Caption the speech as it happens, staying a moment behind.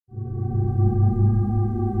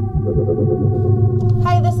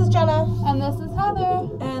Hi, this is Jenna. And this is Heather.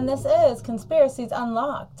 And this is Conspiracies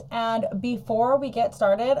Unlocked. And before we get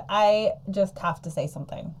started, I just have to say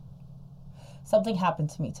something. Something happened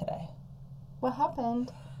to me today. What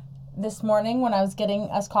happened? This morning when I was getting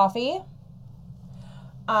us coffee,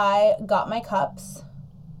 I got my cups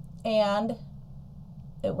and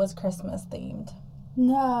it was Christmas themed.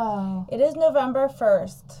 No. It is November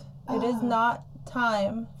 1st. It is not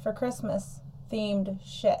time for Christmas themed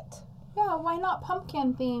shit. Yeah, why not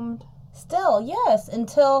pumpkin themed? Still, yes,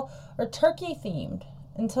 or turkey themed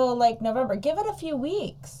until like November. Give it a few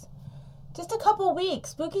weeks. Just a couple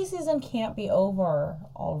weeks. Spooky season can't be over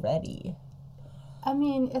already. I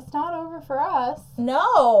mean, it's not over for us.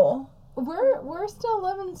 No. We're still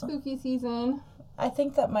living spooky season. I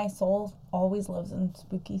think that my soul always lives in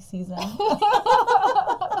spooky season.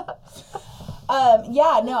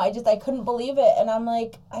 I couldn't believe it. And I'm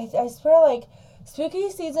like, I swear, like, spooky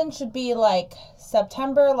season should be, like,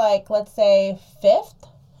 September, like, let's say, 5th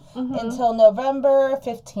until November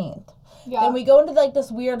 15th. Yeah. Then we go into, like, this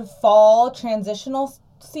weird fall transitional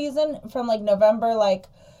season from, like, November, like,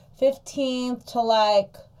 15th to,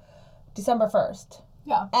 like, December 1st.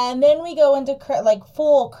 Yeah. And then we go into, like,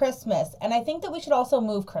 full Christmas. And I think that we should also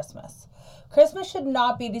move Christmas. Christmas should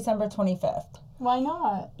not be December 25th. Why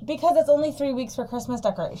not? Because it's only 3 weeks for Christmas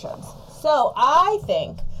decorations. So I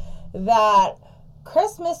think that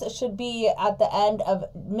Christmas should be at the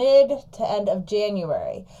mid to end of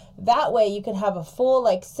January. That way you can have a full,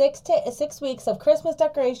 like, 6 weeks of Christmas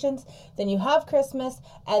decorations. Then you have Christmas,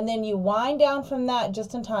 and then you wind down from that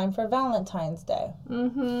just in time for Valentine's Day.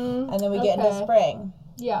 Mm-hmm. And then we get into spring.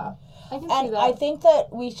 Yeah, I can And see that. I think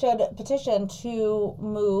that we should petition to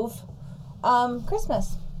move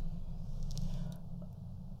Christmas.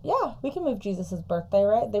 Yeah, we can move Jesus' birthday,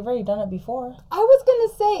 right? They've already done it before. I was gonna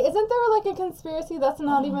say, isn't there like a conspiracy that's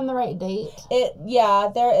not even the right date?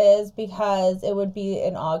 There is, because it would be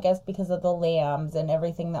in August because of the lambs and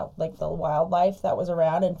everything that, like, the wildlife that was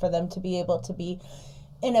around, and for them to be able to be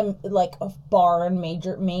in a barn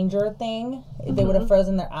manger thing, they would have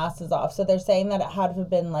frozen their asses off. So they're saying that it had to have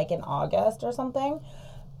been like in August or something.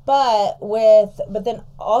 But then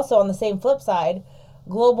also on the same flip side,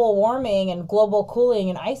 global warming and global cooling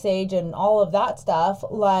and ice age and all of that stuff,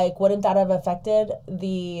 like, wouldn't that have affected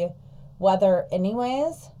the weather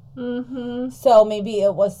anyways? Mm-hmm. So maybe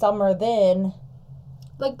it was summer then.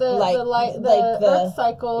 Like the Earth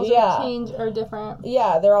cycles are different.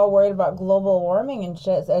 Yeah, they're all worried about global warming and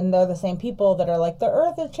shit, and they're the same people that are like, the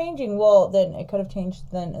Earth is changing. Well, then it could have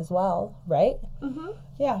changed then as well, right? Mm-hmm.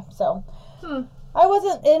 Yeah, so I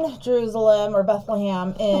wasn't in Jerusalem or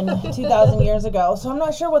Bethlehem in 2,000 years ago, so I'm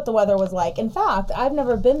not sure what the weather was like. In fact, I've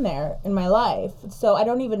never been there in my life, so I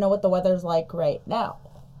don't even know what the weather's like right now.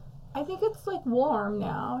 I think it's like warm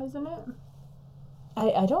now, isn't it?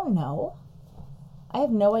 I don't know. I have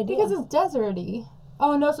no idea. Because it's deserty.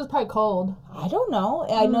 Oh, no, so it's probably cold. I don't know.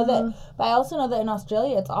 I know that, but I also know that in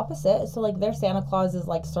Australia it's opposite. So, like, their Santa Claus is,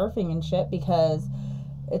 like, surfing and shit because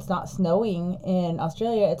it's not snowing in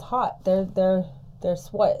Australia. It's hot. They're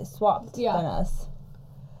swapped than us.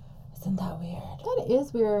 Isn't that weird? That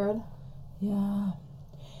is weird. Yeah.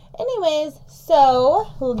 Anyways,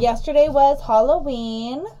 so yesterday was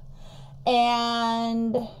Halloween,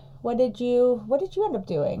 and what did you end up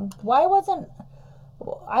doing?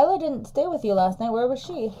 Isla didn't stay with you last night. Where was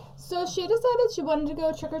she? So she decided she wanted to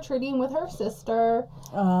go trick-or-treating with her sister.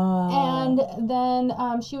 Oh. And then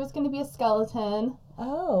she was going to be a skeleton.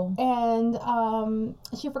 Oh. And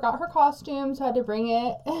she forgot her costume, so I had to bring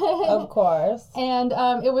it. Of course. And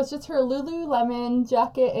it was just her Lululemon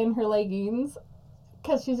jacket and her leggings.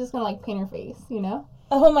 Because she's just going to, like, paint her face, you know?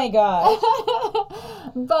 Oh my gosh.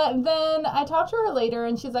 But then I talked to her later,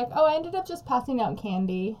 and she's like, oh, I ended up just passing out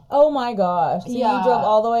candy. Oh my gosh. So you drove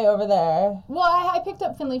all the way over there. Well, I picked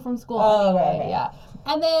up Finley from school anyway. Okay. Yeah.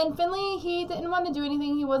 And then Finley, he didn't want to do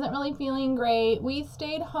anything. He wasn't really feeling great. We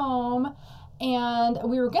stayed home, and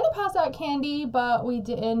we were going to pass out candy, but we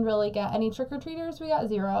didn't really get any trick-or-treaters. We got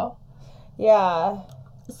 0. Yeah.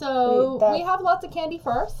 So we have lots of candy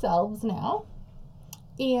for ourselves now.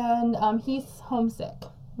 And he's homesick.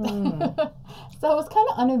 So it was kind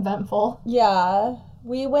of uneventful. Yeah.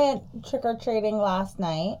 We went trick-or-treating last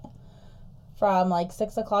night from like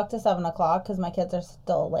 6 o'clock to 7 o'clock because my kids are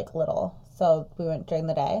still like little. So we went during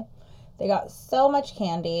the day. They got so much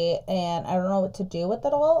candy, and I don't know what to do with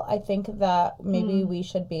it all. I think that maybe we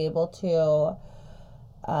should be able to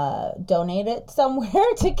donate it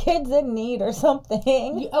somewhere to kids in need or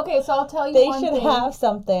something. Okay, so I'll tell you they should have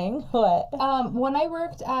something. What? When I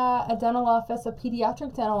worked at a dental office, a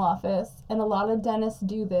pediatric dental office, and a lot of dentists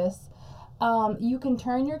do this, you can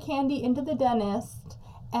turn your candy into the dentist,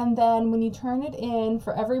 and then when you turn it in,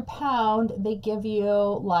 for every pound, they give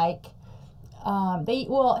you like,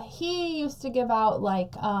 he used to give out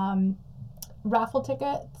like raffle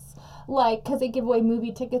tickets. Like, because they give away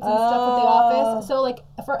movie tickets and stuff at the office. So, like,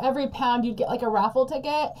 for every pound, you'd get, like, a raffle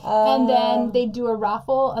ticket. And then they'd do a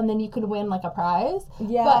raffle, and then you could win, like, a prize.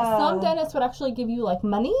 Yeah. But some dentists would actually give you, like,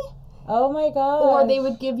 money. Oh, my God. Or they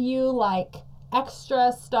would give you, like,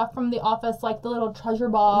 extra stuff from the office, like the little treasure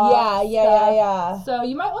box. Yeah. So,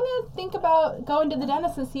 you might want to think about going to the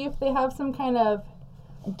dentist and see if they have some kind of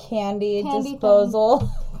candy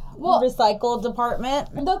disposal. Well, recycle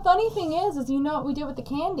department. The funny thing is you know what we did with the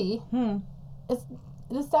candy?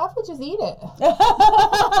 The staff would just eat it.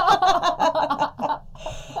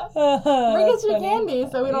 Bring us your candy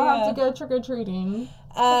so we don't have to go trick-or-treating.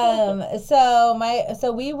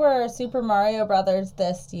 So we were Super Mario Brothers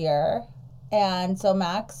this year. And so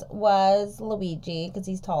Max was Luigi because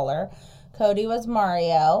he's taller. Cody was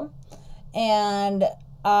Mario. And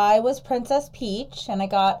I was Princess Peach, and I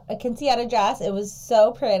got a quinceañera dress. It was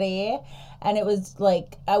so pretty, and it was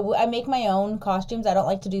like, I make my own costumes. I don't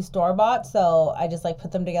like to do store-bought, so I just like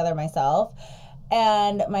put them together myself.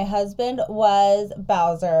 And my husband was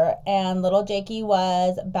Bowser, and little Jakey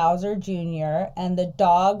was Bowser Jr., and the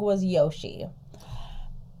dog was Yoshi.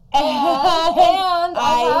 And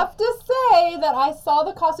I have to say that I saw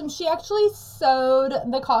the costumes. She actually sewed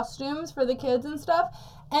the costumes for the kids and stuff.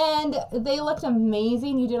 And they looked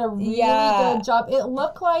amazing. You did a really good job. It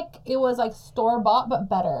looked like it was like store-bought, but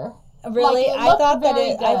better. Really? Like, I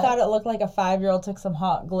thought it looked like a 5-year-old took some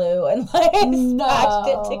hot glue and like patched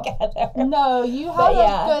it together. No, you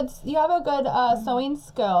have a good sewing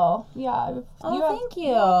skill. Yeah. Thank you.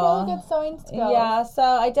 You have really good sewing skill. Yeah, so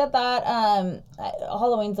I did that.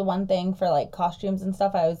 Halloween's the one thing for like costumes and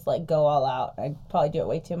stuff. I always like go all out. I probably do it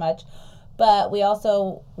way too much. But we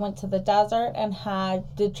also went to the desert and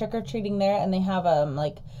did trick-or-treating there, and they have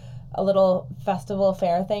like a little festival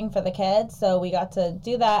fair thing for the kids. So we got to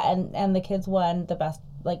do that, and the kids won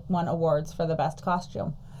won awards for the best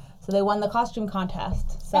costume. So they won the costume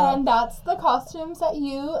contest. So. And that's the costumes that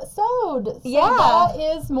you sewed. So that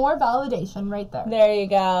is more validation right there. There you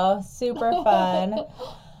go. Super fun.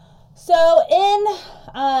 So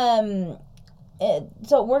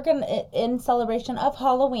in celebration of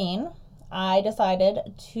Halloween, I decided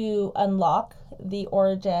to unlock the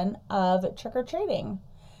origin of trick-or-treating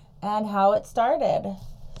and how it started.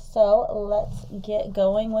 So let's get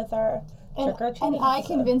going with our trick-or-treating. And I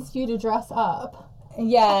convinced you to dress up.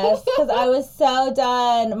 Yes, because I was so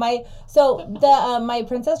done. My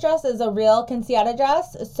princess dress is a real quinceañera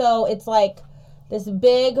dress. So it's like this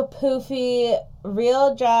big, poofy,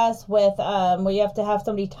 real dress with where you have to have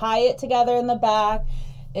somebody tie it together in the back.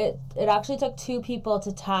 It actually took 2 people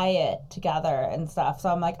to tie it together and stuff. So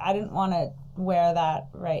I'm like, I didn't want to wear that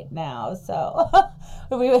right now. So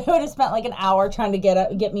we would have spent like an hour trying to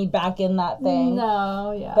get me back in that thing.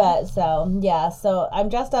 No, yeah. But so I'm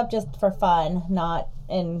dressed up just for fun, not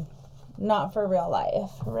for real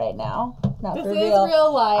life right now. This is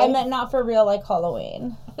real life. I meant not for real like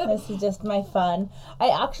Halloween. This is just my fun.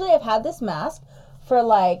 I've had this mask for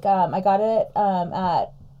like I got it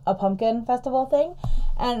at a pumpkin festival thing.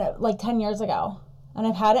 And like 10 years ago. And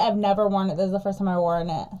I've had it. I've never worn it. This is the first time I've worn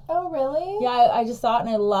it. Oh, really? Yeah, I just saw it and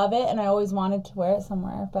I love it. And I always wanted to wear it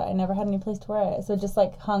somewhere. But I never had any place to wear it. So it just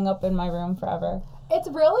like hung up in my room forever. It's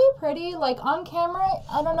really pretty. Like on camera,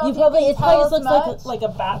 I don't know it probably just looks like a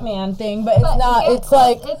Batman thing. But it's not. It's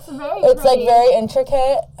like very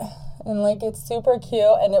intricate. And like it's super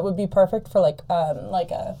cute. And it would be perfect for like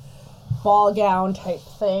a ball gown type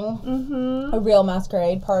thing. Mm-hmm. A real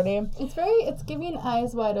masquerade party. It's giving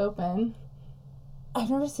Eyes Wide Open. I've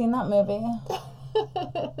never seen that movie.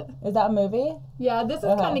 Is that a movie? Yeah, this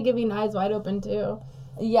is kind of giving Eyes Wide Open too.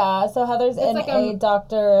 Yeah, so Heather's in like a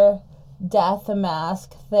Dr. Death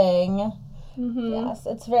mask thing. Mm-hmm. Yes,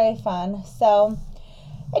 it's very fun. So,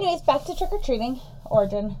 anyways, back to trick-or-treating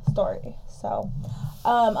origin story. So,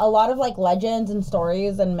 a lot of like legends and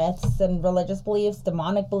stories and myths and religious beliefs,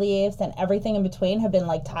 demonic beliefs, and everything in between have been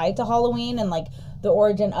like tied to Halloween and like the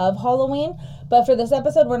origin of Halloween. But for this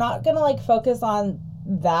episode, we're not gonna like focus on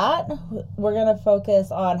that. We're gonna focus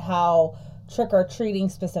on how trick-or-treating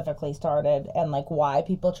specifically started and like why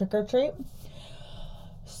people trick-or-treat.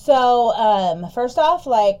 So first off,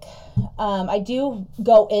 like I do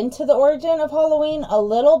go into the origin of Halloween a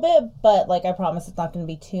little bit, but like I promise it's not gonna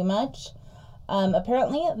be too much.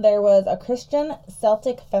 Apparently, there was a Christian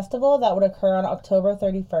Celtic festival that would occur on October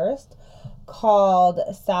 31st called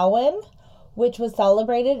Samhain, which was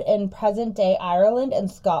celebrated in present-day Ireland and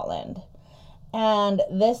Scotland. And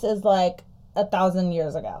this is like 1,000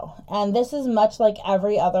 years ago. And this is much like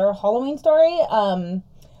every other Halloween story.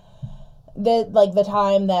 The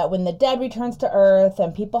time that when the dead returns to earth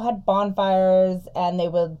and people had bonfires and they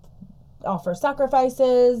would offer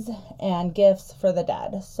sacrifices and gifts for the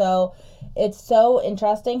dead. So it's so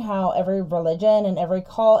interesting how every religion and every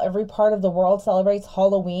part of the world celebrates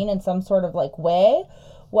Halloween in some sort of like way,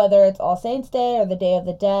 whether it's All Saints Day or the Day of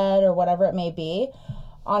the Dead or whatever it may be.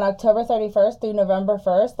 On October 31st through November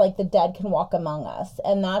 1st, like the dead can walk among us.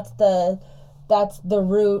 And that's the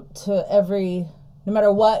root to every, no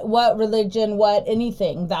matter what religion, what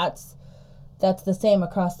anything, that's the same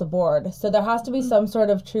across the board. So there has to be some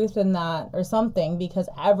sort of truth in that or something, because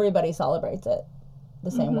everybody celebrates it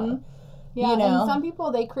the same way. Yeah, and some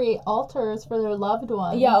people, they create altars for their loved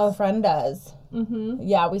ones. Yeah, ofrendas.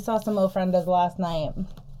 Yeah, we saw some ofrendas last night.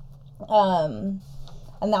 And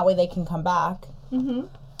that way they can come back.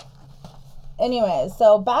 Anyways,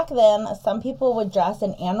 so back then, some people would dress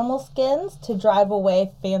in animal skins to drive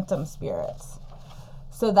away phantom spirits.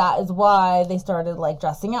 So that is why they started, like,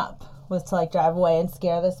 dressing up, was to, like, drive away and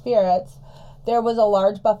scare the spirits. There was a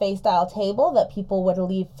large buffet-style table that people would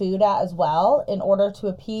leave food at as well in order to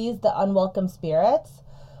appease the unwelcome spirits.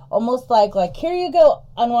 Almost like here you go,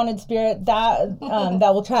 unwanted spirit, that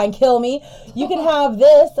will try and kill me. You can have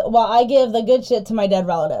this while I give the good shit to my dead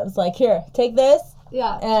relatives. Like, here, take this.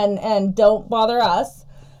 Yeah. And don't bother us.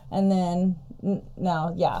 And then,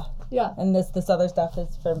 no, yeah. Yeah. And this other stuff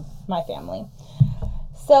is for my family.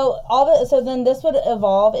 So then this would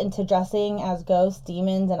evolve into dressing as ghosts,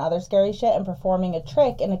 demons, and other scary shit and performing a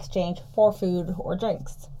trick in exchange for food or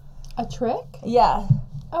drinks. A trick? Yeah.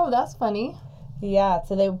 Oh, that's funny. Yeah,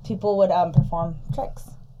 so people would perform tricks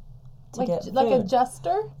to get food. Like a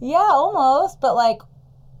jester? Yeah, almost, but like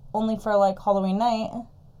only for like Halloween night.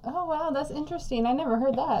 Oh, wow, that's interesting. I never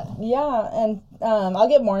heard that. Yeah, and I'll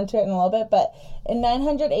get more into it in a little bit, but in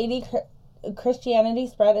 980, Christianity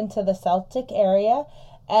spread into the Celtic area,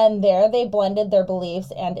 and there they blended their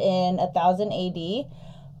beliefs, and in 1000 AD,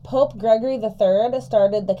 Pope Gregory III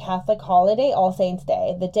started the Catholic holiday All Saints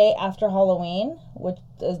Day, the day after Halloween, which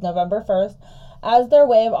is November 1st, as their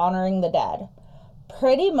way of honoring the dead.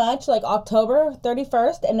 Pretty much like October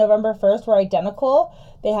 31st and November 1st were identical.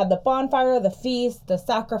 They had the bonfire, the feast, the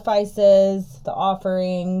sacrifices, the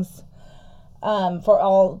offerings,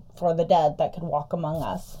 for the dead that could walk among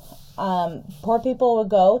us. Poor people would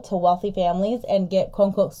go to wealthy families and get quote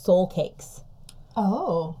unquote soul cakes.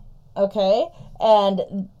 Oh. Okay. And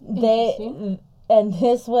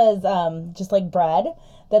this was just like bread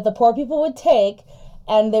that the poor people would take,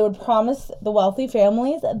 and they would promise the wealthy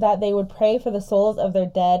families that they would pray for the souls of their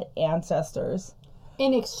dead ancestors.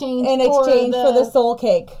 In exchange for the soul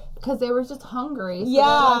cake. Because they were just hungry. So yeah.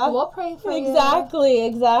 Like, we'll pray for you.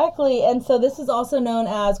 Exactly. And so this is also known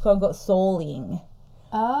as quote unquote souling.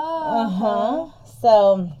 Oh.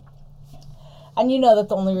 So, and you know that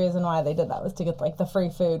the only reason why they did that was to get like the free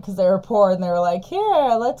food, because they were poor and they were like,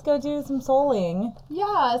 here, let's go do some souling.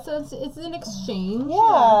 Yeah, so it's an exchange.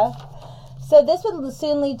 Yeah. So this would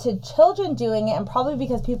soon lead to children doing it, and probably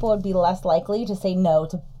because people would be less likely to say no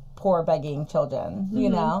to poor begging children, you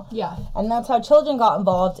know? Yeah. And that's how children got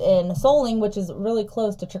involved in souling, which is really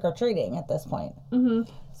close to trick-or-treating at this point.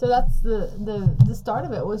 Mm-hmm. So that's the start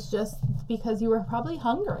of it, was just because you were probably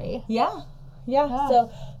hungry. Yeah.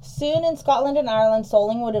 So soon in Scotland and Ireland,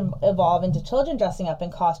 souling would evolve into children dressing up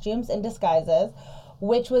in costumes and disguises,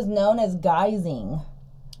 which was known as guising.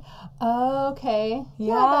 Okay.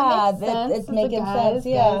 Yeah, that makes sense. It's making sense.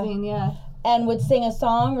 Yeah. Guising, yeah. And would sing a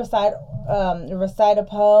song, recite a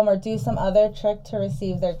poem, or do some other trick to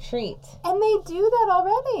receive their treat. And they do that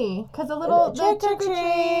already, because a little trick or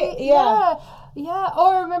treat. Yeah.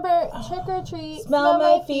 Or remember, trick or treat. Smell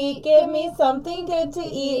my feet, give me something good to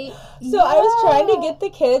eat. So I was trying to get the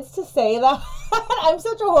kids to say that. I'm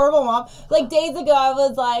such a horrible mom. Like days ago, I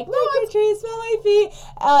was like, trick or treat, smell my feet.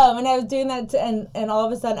 And I was doing that, and all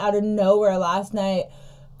of a sudden, out of nowhere, last night,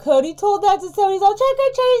 Cody told that to somebody. He's all, trick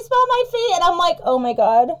or treat, smell my feet. And I'm like, oh my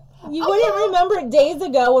God. You wouldn't remember it days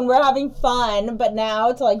ago when we're having fun, but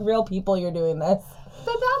now to like real people, you're doing this.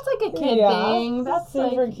 But that's like a kid thing. That's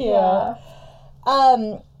super like, cute. Yeah.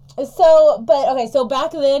 So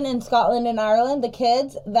back then in Scotland and Ireland, the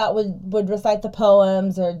kids that would recite the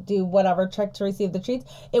poems or do whatever trick to receive the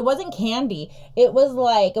treats, it wasn't candy. It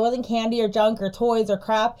wasn't candy or junk or toys or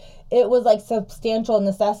crap. It was like substantial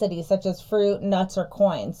necessities such as fruit, nuts, or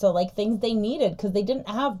coins. So like things they needed because they didn't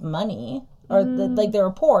have money, or like they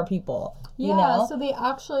were poor people. Yeah, you know? So they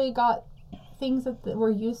actually got things that were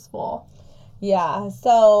useful. Yeah.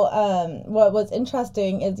 So, what was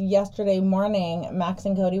interesting is yesterday morning, Max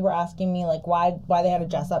and Cody were asking me like why they had to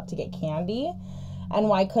dress up to get candy, and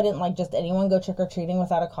why couldn't like just anyone go trick or treating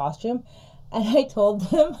without a costume, and I told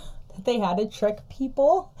them that they had to trick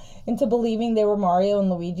people into believing they were Mario and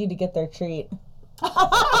Luigi to get their treat.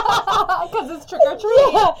 Because it's trick or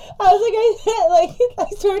treat. Yeah, I was I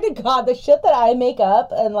swear to God, the shit that I make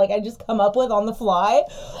up and like I just come up with on the fly,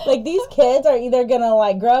 like these kids are either gonna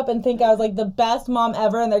like grow up and think I was like the best mom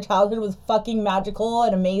ever and their childhood was fucking magical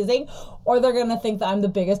and amazing, or they're gonna think that I'm the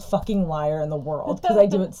biggest fucking liar in the world because I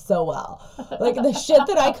do it so well. Like the shit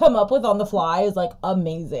that I come up with on the fly is like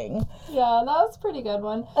amazing. Yeah, that was a pretty good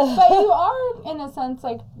one. But you are, in a sense,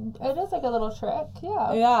 like it is like a little trick.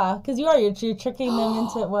 Yeah. Yeah, because you're tricking them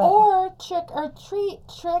into what? Or trick or treat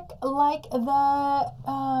trick like the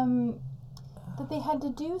that they had to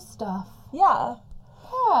do stuff. Yeah.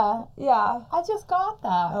 Yeah. Yeah. I just got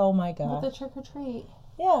that. Oh my God. With the trick or treat.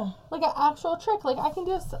 Yeah. Like an actual trick. Like I can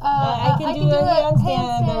do I can do a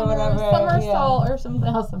handstand or whatever. Somersault or something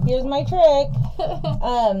else. Here's my trick.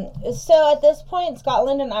 So at this point,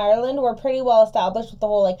 Scotland and Ireland were pretty well established with the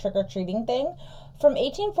whole like trick-or-treating thing. From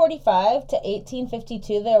 1845 to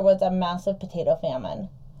 1852, there was a massive potato famine.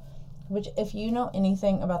 Which, if you know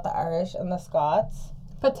anything about the Irish and the Scots,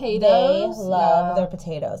 potatoes. They love their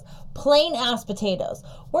potatoes. Plain ass potatoes.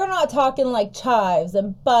 We're not talking like chives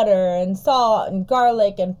and butter and salt and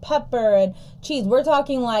garlic and pepper and cheese. We're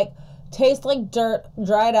talking like taste like dirt,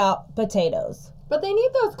 dried out potatoes. But they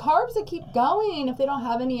need those carbs to keep going if they don't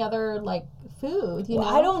have any other like food, you know?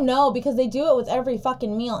 I don't know, because they do it with every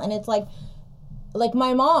fucking meal, and it's like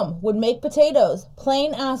my mom would make potatoes,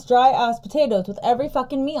 plain ass, dry ass potatoes with every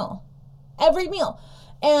fucking meal. Every meal.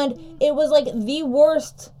 And it was like the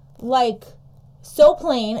worst, like, so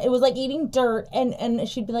plain. It was like eating dirt. And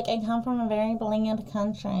she'd be like, I come from a very bland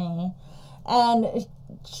country. And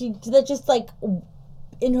that just like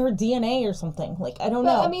in her DNA or something. Like, I don't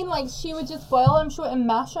know. I mean, like, she would just boil them, she wouldn't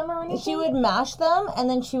mash them or anything? She would mash them, and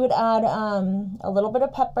then she would add a little bit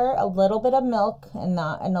of pepper, a little bit of milk, and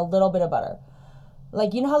a little bit of butter.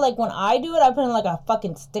 Like, you know how, like, when I do it, I put in, like, a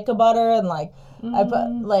fucking stick of butter, and, like,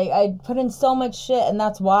 I put in so much shit, and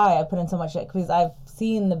that's why I put in so much shit, because I've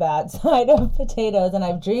seen the bad side of potatoes, and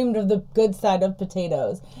I've dreamed of the good side of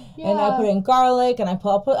potatoes. Yeah. And I put in garlic, and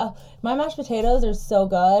my mashed potatoes are so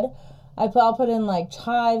good. I'll put in, like,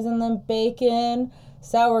 chives in them, bacon,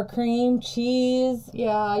 sour cream, cheese,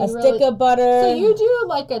 stick of butter. So you do,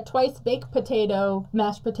 like, a twice-baked potato,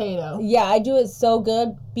 mashed potato. Yeah, I do it so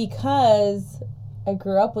good because I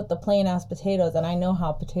grew up with the plain-ass potatoes, and I know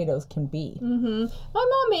how potatoes can be. Mm-hmm. My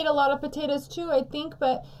mom made a lot of potatoes, too, I think,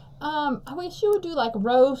 but I wish she would do, like,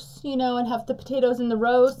 roasts, you know, and have the potatoes in the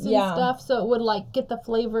roasts and stuff, so it would, like, get the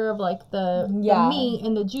flavor of, like, the meat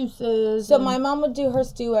and the juices. So my mom would do her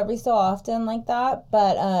stew every so often like that,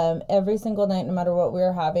 but every single night, no matter what we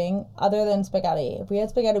were having, other than spaghetti. If we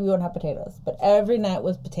had spaghetti, we wouldn't have potatoes, but every night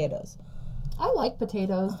was potatoes. I like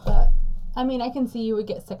potatoes, but I mean, I can see you would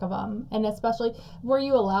get sick of them. And especially, were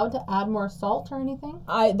you allowed to add more salt or anything?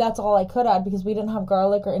 That's all I could add, because we didn't have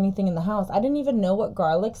garlic or anything in the house. I didn't even know what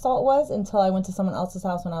garlic salt was until I went to someone else's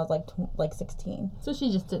house when I was like 16. So she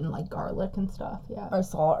just didn't like garlic and stuff, yeah. Or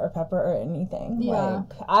salt or pepper or anything. Yeah.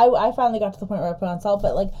 Like, I finally got to the point where I put on salt,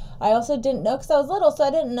 but like I also didn't know, because I was little, so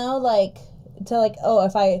I didn't know like to like, oh,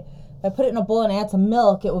 if I put it in a bowl and add some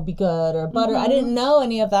milk, it would be good, or butter. Mm-hmm. I didn't know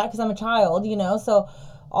any of that because I'm a child, you know, so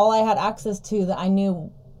all I had access to that I knew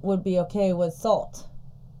would be okay was salt.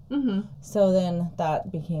 Mm-hmm. So then that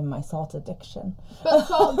became my salt addiction. But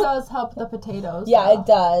salt does help the potatoes. Yeah, it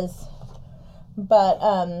does. But,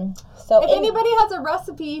 so... If anybody has a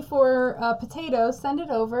recipe for potatoes, send it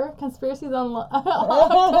over.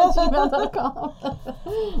 conspiracies@gmail.com.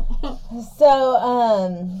 So,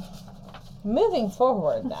 moving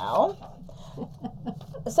forward now...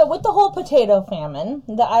 So with the whole potato famine,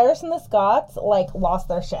 the Irish and the Scots, like, lost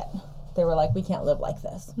their shit. They were like, we can't live like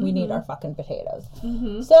this. Mm-hmm. We need our fucking potatoes.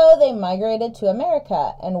 Mm-hmm. So they migrated to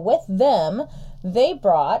America, and with them, they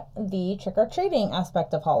brought the trick-or-treating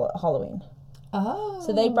aspect of Halloween. Oh.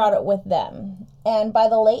 So they brought it with them. And by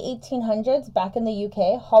the late 1800s, back in the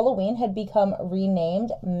UK, Halloween had become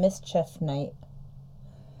renamed Mischief Night,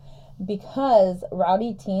 because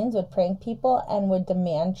rowdy teens would prank people and would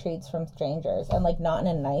demand treats from strangers, and like not in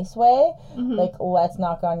a nice way, mm-hmm. like let's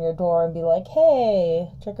knock on your door and be like, hey,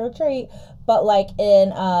 trick or treat, but like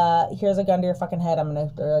in here's a gun to your fucking head, I'm gonna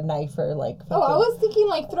throw a knife, or like fucking... Oh, I was thinking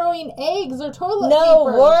like throwing eggs or toilet paper. No,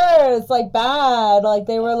 worse, like bad, like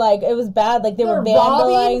they were like, it was bad, like they were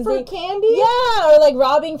vandalizing robbing for candy. Yeah, or like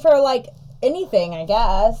robbing for like anything, I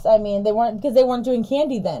guess. I mean, they weren't doing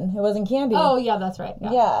candy then. It wasn't candy. Oh, yeah, that's right.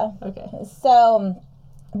 Yeah. Okay. So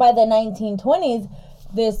by the 1920s,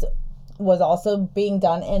 this was also being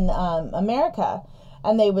done in America.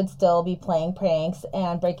 And they would still be playing pranks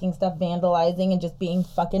and breaking stuff, vandalizing, and just being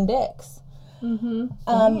fucking dicks.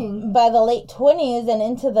 Mm-hmm. By the late 20s and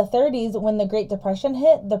into the 30s, when the Great Depression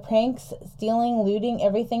hit, the pranks, stealing, looting,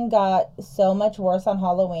 everything got so much worse on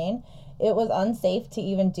Halloween. It was unsafe to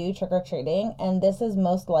even do trick-or-treating. And this is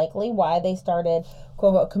most likely why they started,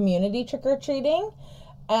 quote-unquote, community trick-or-treating.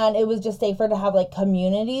 And it was just safer to have, like,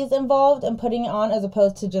 communities involved in putting it on as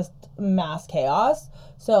opposed to just mass chaos.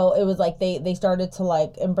 So it was like they started to,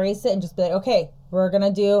 like, embrace it and just be like, okay, if we're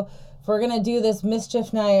gonna do this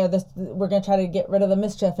mischief night, or this, we're gonna try to get rid of the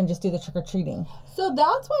mischief and just do the trick-or-treating. So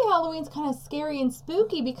that's why Halloween's kind of scary and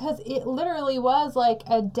spooky, because it literally was like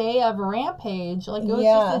a day of rampage. Like, it was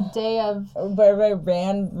just a day of... Everybody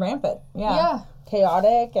ran rampant. Yeah.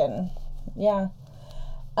 Chaotic and... Yeah.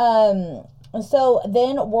 So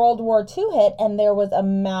then World War II hit, and there was a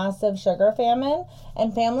massive sugar famine,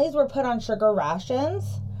 and families were put on sugar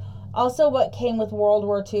rations. Also, what came with World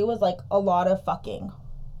War II was, like, a lot of fucking.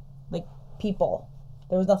 Like, people.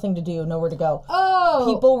 There was nothing to do, nowhere to go.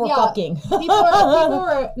 Oh! People were fucking. People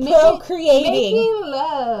were procreating. Making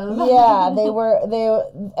love.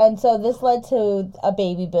 Yeah, and so this led to a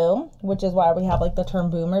baby boom, which is why we have, like, the term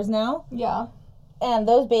boomers now. Yeah. And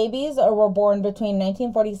those babies were born between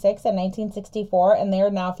 1946 and 1964, and they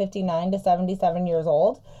are now 59 to 77 years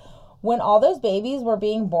old. When all those babies were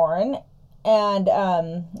being born, and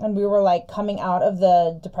we were, like, coming out of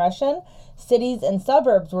the Depression, cities and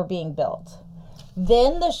suburbs were being built.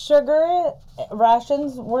 Then the sugar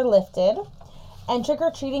rations were lifted, and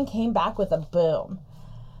trick-or-treating came back with a boom.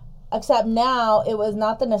 Except now, it was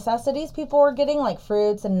not the necessities people were getting, like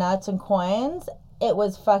fruits and nuts and coins. It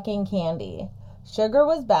was fucking candy. Sugar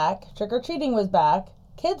was back, trick-or-treating was back,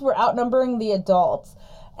 kids were outnumbering the adults,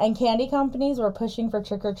 and candy companies were pushing for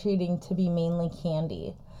trick-or-treating to be mainly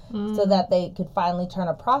candy, so that they could finally turn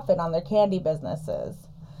a profit on their candy businesses.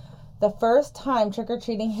 The first time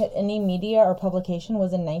trick-or-treating hit any media or publication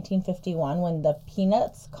was in 1951 when the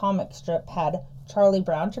Peanuts comic strip had Charlie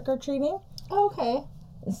Brown trick-or-treating. Okay.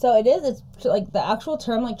 So it's like the actual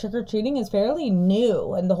term, like, trick-or-treating is fairly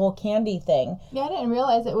new, and the whole candy thing. Yeah, I didn't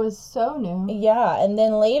realize it was so new. Yeah, and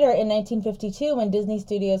then later in 1952, when Disney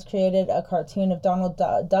Studios created a cartoon of Donald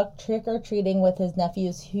Duck trick-or-treating with his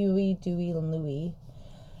nephews Huey, Dewey, and Louie.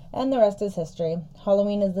 And the rest is history.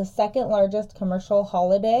 Halloween is the second largest commercial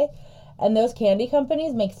holiday, and those candy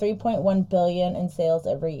companies make $3.1 billion in sales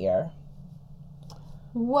every year.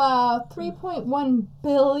 Wow, $3.1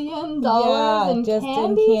 billion in just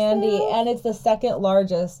candy in candy, sales? and it's the second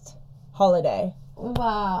largest holiday.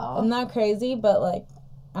 Wow. Isn't that crazy? But, like,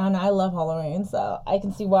 and I love Halloween, so I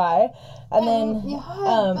can see why. And then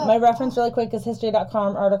my reference really quick is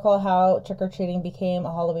History.com article, How Trick-or-Treating Became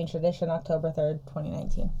a Halloween Tradition, October 3rd,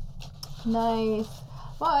 2019. Nice.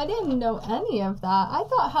 Well, I didn't know any of that. I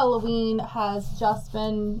thought Halloween has just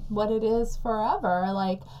been what it is forever.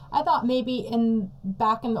 Like, I thought maybe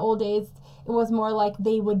back in the old days, it was more like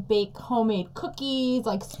they would bake homemade cookies,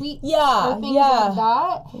 like sweets or things like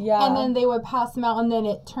that. Yeah. And then they would pass them out, and then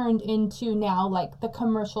it turned into now, like, the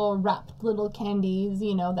commercial wrapped little candies,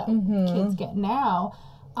 you know, that kids get now.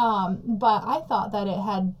 But I thought that it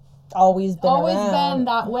had always been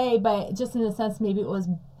that way, but just in the sense maybe it was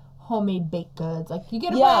homemade baked goods, like you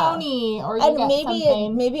get a brownie or you get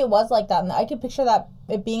something. Maybe it was like that, and I could picture that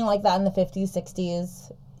it being like that in the 50s, 60s,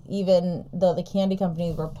 even though the candy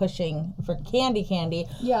companies were pushing for candy.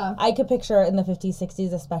 Yeah, I could picture in the 50s,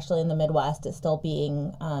 60s, especially in the Midwest, it still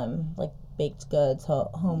being like baked goods,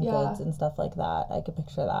 home goods and stuff like that. I could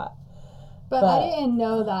picture that. But I didn't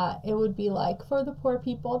know that it would be like for the poor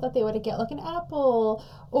people that they would get like an apple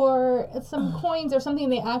or some coins or something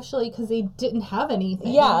they actually, because they didn't have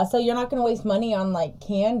anything. Yeah, so you're not going to waste money on like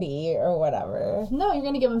candy or whatever. No, you're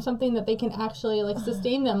going to give them something that they can actually like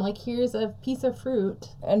sustain them. Like, here's a piece of fruit.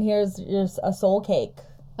 And here's a soul cake.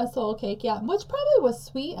 A soul cake, yeah. Which probably was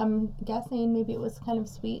sweet. I'm guessing maybe it was kind of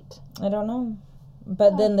sweet. I don't know.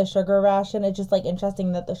 But then the sugar ration, it's just like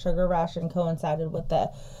interesting that the sugar ration coincided with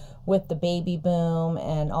the baby boom,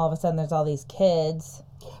 and all of a sudden there's all these kids.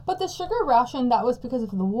 But the sugar ration, that was because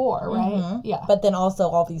of the war, right? Mm-hmm. Yeah. But then also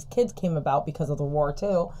all these kids came about because of the war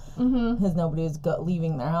too. Because nobody was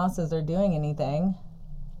leaving their houses or doing anything.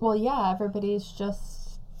 Well, yeah, everybody's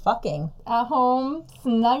just fucking at home,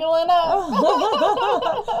 snuggling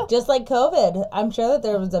up. Just like COVID. I'm sure that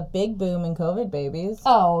there was a big boom in COVID babies.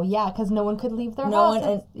 Oh, yeah, because no one could leave their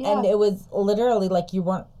house. And it was literally like you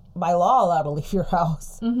weren't by law allowed to leave your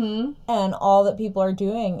house. Mm-hmm. And all that people are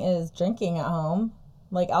doing is drinking at home.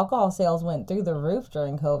 Like, alcohol sales went through the roof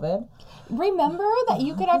during COVID. Remember that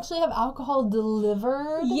you could actually have alcohol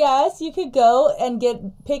delivered? Yes, you could go and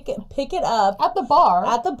pick it up At the bar.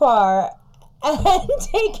 And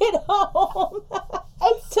take it home.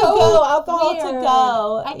 It's to so go, alcohol weird. to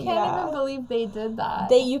go. I can't even believe they did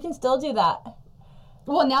that. You can still do that.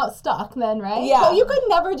 Well, now it's stuck then, right? Yeah. So you could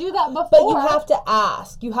never do that before. But you have to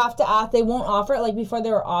ask. You have to ask. They won't offer it. Like, before they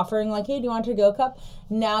were offering, like, hey, do you want a to-go cup?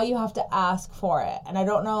 Now you have to ask for it. And I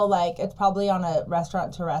don't know, like, it's probably on a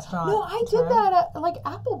restaurant-to-restaurant No, I did that at, like,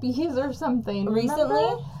 Applebee's or something. Recently?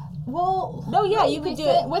 Remember? Well, no, yeah, you could do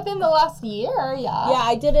it. Within the last year, yeah. Yeah,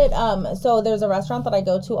 I did it. So there's a restaurant that I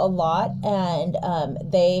go to a lot, and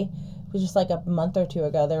it was just like a month or two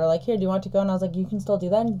ago. They were like, here, do you want to go? And I was like, you can still do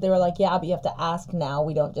that? And they were like, yeah, but you have to ask now.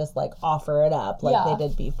 We don't just, like, offer it up like they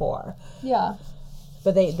did before. Yeah.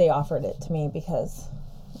 But they offered it to me because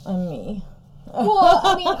I'm me. Well,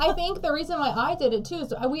 I mean, I think the reason why I did it, too,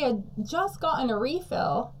 is we had just gotten a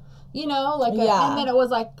refill, you know? And then it was,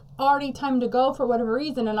 like, already time to go for whatever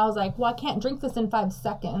reason. And I was like, well, I can't drink this in 5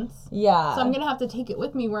 seconds. Yeah. So I'm going to have to take it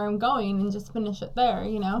with me where I'm going and just finish it there,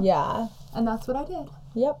 you know? Yeah. And that's what I did.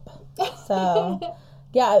 Yep. So,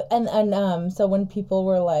 yeah, and so when people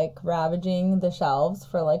were, like, ravaging the shelves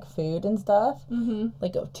for, like, food and stuff,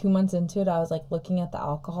 like, 2 months into it, I was, like, looking at the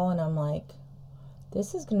alcohol, and I'm like,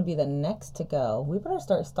 this is going to be the next to go. We better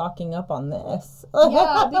start stocking up on this.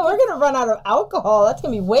 Yeah, we're going to run out of alcohol. That's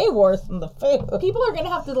going to be way worse than the food. People are going to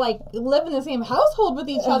have to, like, live in the same household with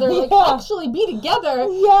each other, like, actually be together. Yeah.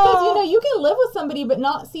 Because, you know, you can live with somebody but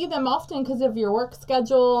not see them often because of your work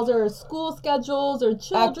schedules or school schedules or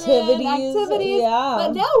children. Activities. Yeah.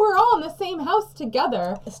 But now we're all in the same house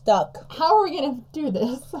together. Stuck. How are we going to do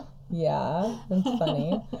this? Yeah, that's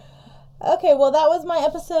funny. Okay, well, that was my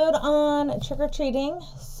episode on trick-or-treating.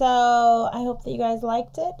 So I hope that you guys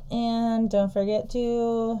liked it. And don't forget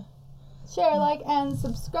to share, like, and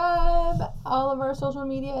subscribe. All of our social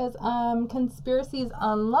media is Conspiracies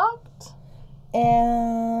Unlocked.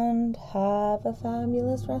 And have a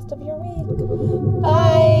fabulous rest of your week.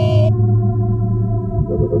 Bye.